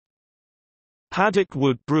Paddock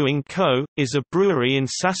Wood Brewing Co., is a brewery in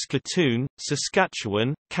Saskatoon,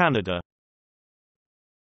 Saskatchewan, Canada.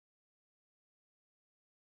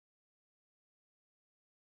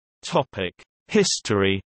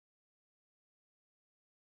 History.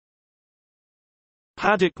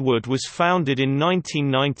 Paddock Wood was founded in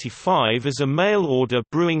 1995 as a mail-order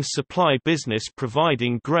brewing supply business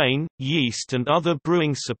providing grain, yeast and other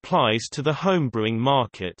brewing supplies to the homebrewing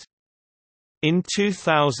market. In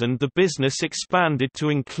 2000 the business expanded to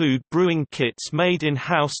include brewing kits made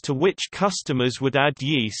in-house to which customers would add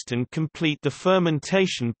yeast and complete the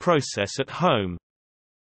fermentation process at home.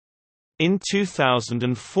 In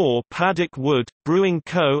 2004 Paddock Wood Brewing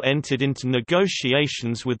Co. entered into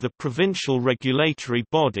negotiations with the provincial regulatory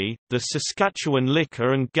body, the Saskatchewan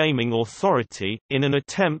Liquor and Gaming Authority, in an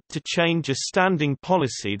attempt to change a standing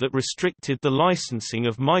policy that restricted the licensing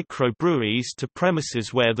of microbreweries to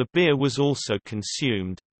premises where the beer was also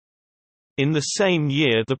consumed. In the same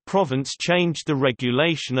year the province changed the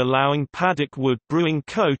regulation allowing Paddock Wood Brewing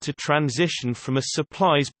Co. to transition from a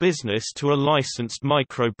supplies business to a licensed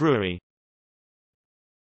microbrewery.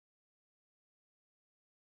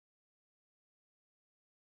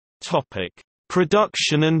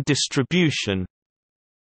 Production and distribution.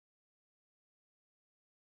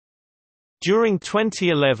 During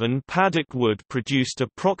 2011 Paddock Wood produced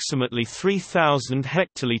approximately 3,000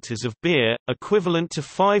 hectoliters of beer, equivalent to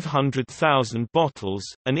 500,000 bottles,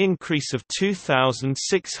 an increase of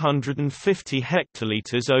 2,650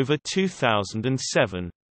 hectoliters over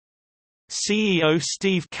 2007. CEO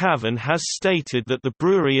Steve Cavan has stated that the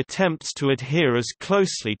brewery attempts to adhere as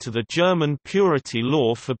closely to the German purity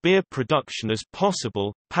law for beer production as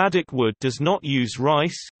possible. Paddock Wood does not use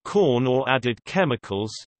rice, corn or added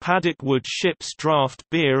chemicals. Paddock Wood ships draft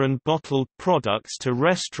beer and bottled products to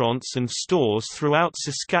restaurants and stores throughout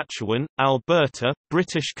Saskatchewan, Alberta,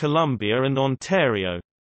 British Columbia and Ontario.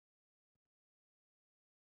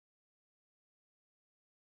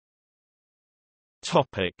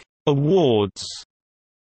 Awards.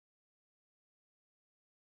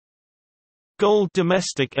 Gold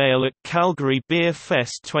Domestic Ale at Calgary Beer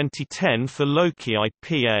Fest 2010 for Loki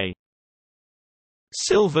IPA.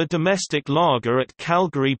 Silver Domestic Lager at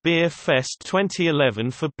Calgary Beer Fest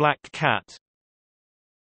 2011 for Black Cat.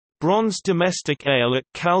 Bronze Domestic Ale at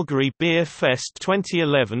Calgary Beer Fest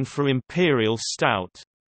 2011 for Imperial Stout.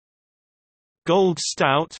 Gold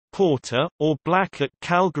Stout, Porter, or Black at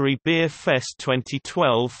Calgary Beer Fest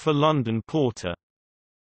 2012 for London Porter.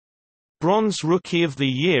 Bronze Rookie of the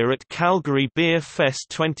Year at Calgary Beer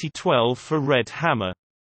Fest 2012 for Red Hammer.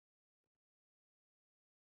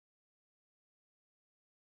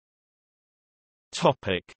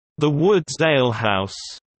 The Woods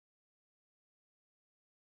Alehouse.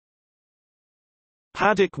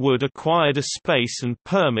 Paddock Wood acquired a space and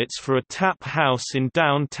permits for a tap house in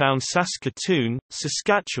downtown Saskatoon,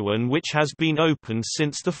 Saskatchewan which has been open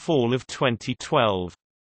since the fall of 2012.